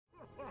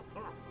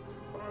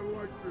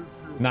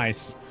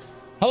Nice.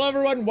 Hello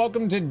everyone,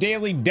 welcome to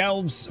Daily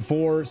Delves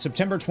for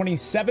September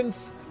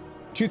 27th,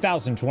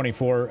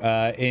 2024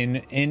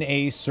 in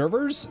NA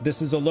servers.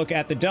 This is a look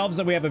at the delves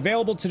that we have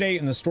available today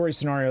and the story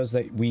scenarios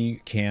that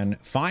we can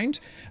find.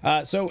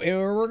 So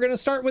we're going to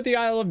start with the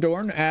Isle of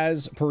Dorn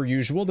as per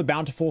usual. The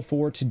Bountiful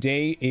for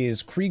today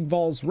is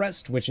Kriegval's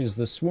Rest, which is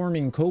the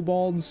swarming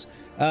kobolds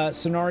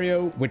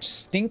scenario, which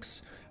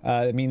stinks.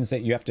 It means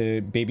that you have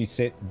to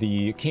babysit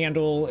the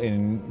candle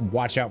and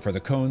watch out for the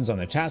cones on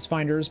the task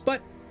finders,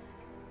 but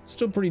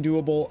still pretty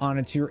doable on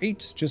a tier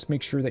 8. Just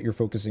make sure that you're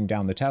focusing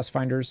down the task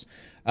finders.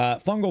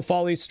 Fungal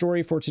Folly's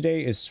story for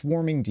today is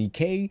Swarming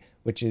Decay,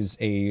 which is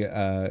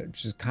a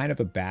just kind of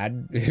a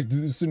bad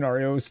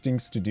scenario.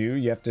 Stinks to do.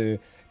 You have to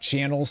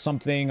channel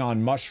something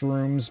on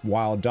mushrooms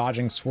while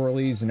dodging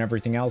swirlies and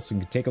everything else, and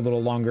can take a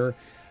little longer.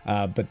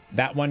 But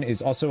that one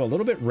is also a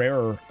little bit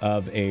rarer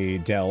of a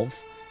delve.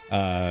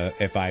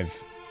 I've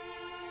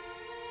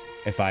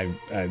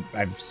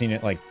seen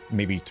it like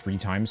maybe 3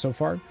 times so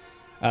far.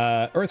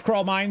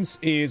 Earthcrawl Mines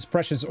is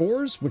Precious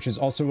Ores, which is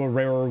also a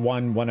rarer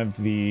one of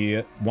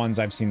the ones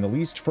I've seen the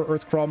least for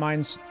Earthcrawl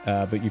Mines,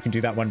 but you can do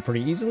that one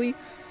pretty easily.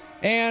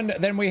 And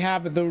then we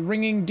have the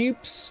Ringing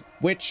Deeps,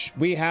 which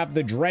we have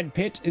the Dread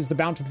Pit is the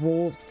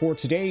Bountiful for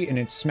today, and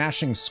it's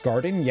smashing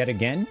Skardyn yet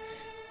again.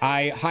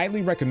 I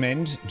highly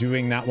recommend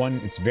doing that one.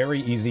 It's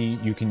very easy.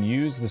 You can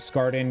use the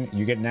Skardyn,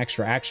 you get an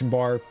extra action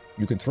bar,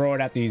 you can throw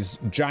it at these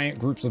giant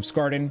groups of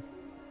Skardyn.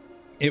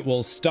 It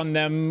will stun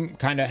them,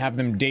 kind of have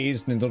them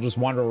dazed, and they'll just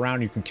wander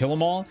around. You can kill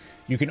them all.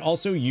 You can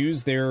also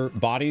use their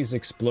bodies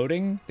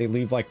exploding. They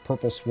leave like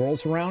purple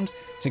swirls around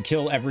to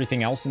kill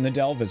everything else in the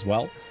delve as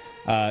well.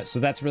 So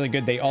that's really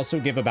good. They also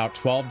give about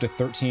 12 to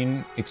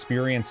 13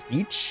 experience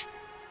each.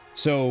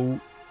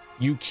 So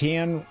you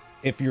can,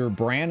 if your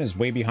Bran is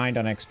way behind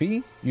on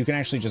XP, you can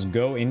actually just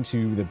go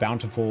into the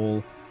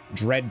Bountiful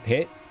Dread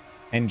Pit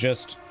and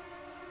just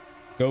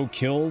go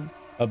kill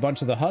a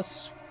bunch of the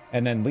husks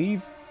and then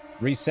leave.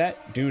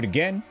 Reset, do it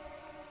again,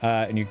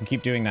 and you can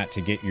keep doing that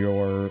to get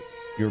your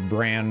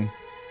Bran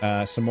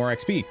some more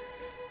XP.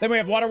 Then we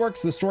have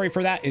Waterworks. The story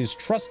for that is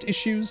trust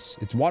issues.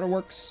 It's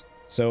Waterworks,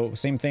 so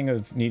same thing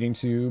of needing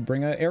to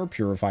bring an air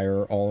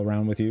purifier all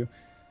around with you.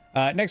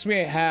 Next we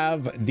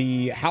have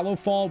the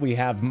HALLOWFALL. We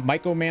have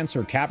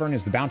Mycomancer Cavern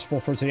is the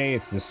Bountiful for today.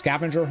 It's the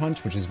Scavenger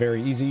hunt, which is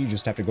very easy. You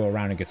just have to go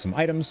around and get some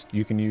items.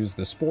 You can use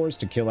the spores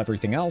to kill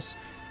everything else.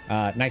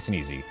 Nice and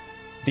easy.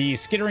 The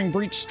Skittering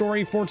Breach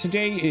story for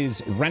today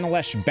is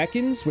Renilash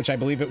Beckons, which I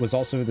believe it was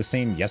also the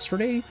same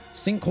yesterday.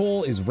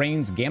 Sinkhole is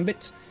Raen's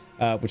Gambit,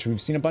 which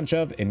we've seen a bunch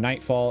of. And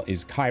Nightfall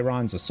is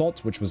Kyron's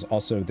Assault, which was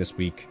also this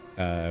week.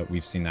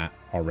 We've seen that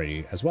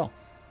already as well.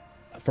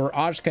 For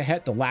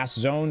KAHET, the last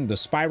zone, the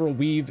Spiral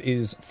Weave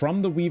is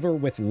From the Weaver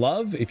with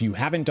Love. If you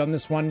haven't done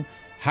this one,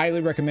 highly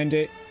recommend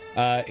it.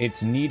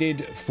 It's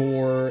needed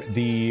for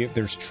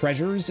there's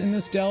treasures in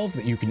this delve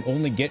that you can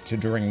only get to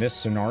during this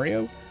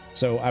scenario.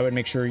 So I would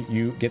make sure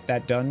you get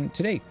that done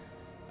today.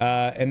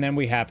 And then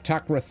we have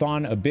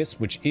Tak-Rethan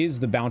Abyss, which is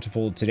the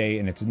Bountiful today,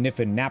 and it's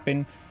Niffen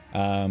Nappin,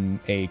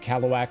 a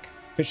Kalawak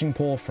fishing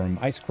pole from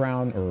Ice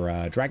Crown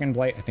or Dragon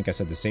Blight. I think I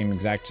said the same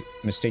exact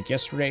mistake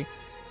yesterday.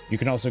 You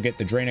can also get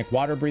the Draenic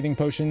water breathing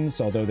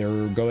potions, although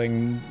they're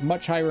going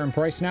much higher in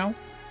price now.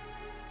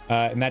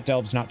 And that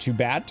delve's not too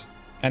bad.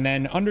 And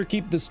then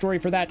Underkeep, the story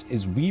for that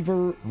is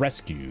Weaver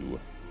Rescue.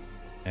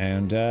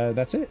 And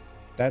that's it.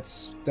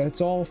 That's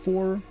all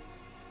for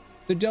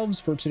the delves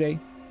for today.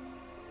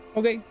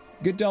 Okay,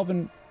 good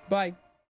delving. Bye.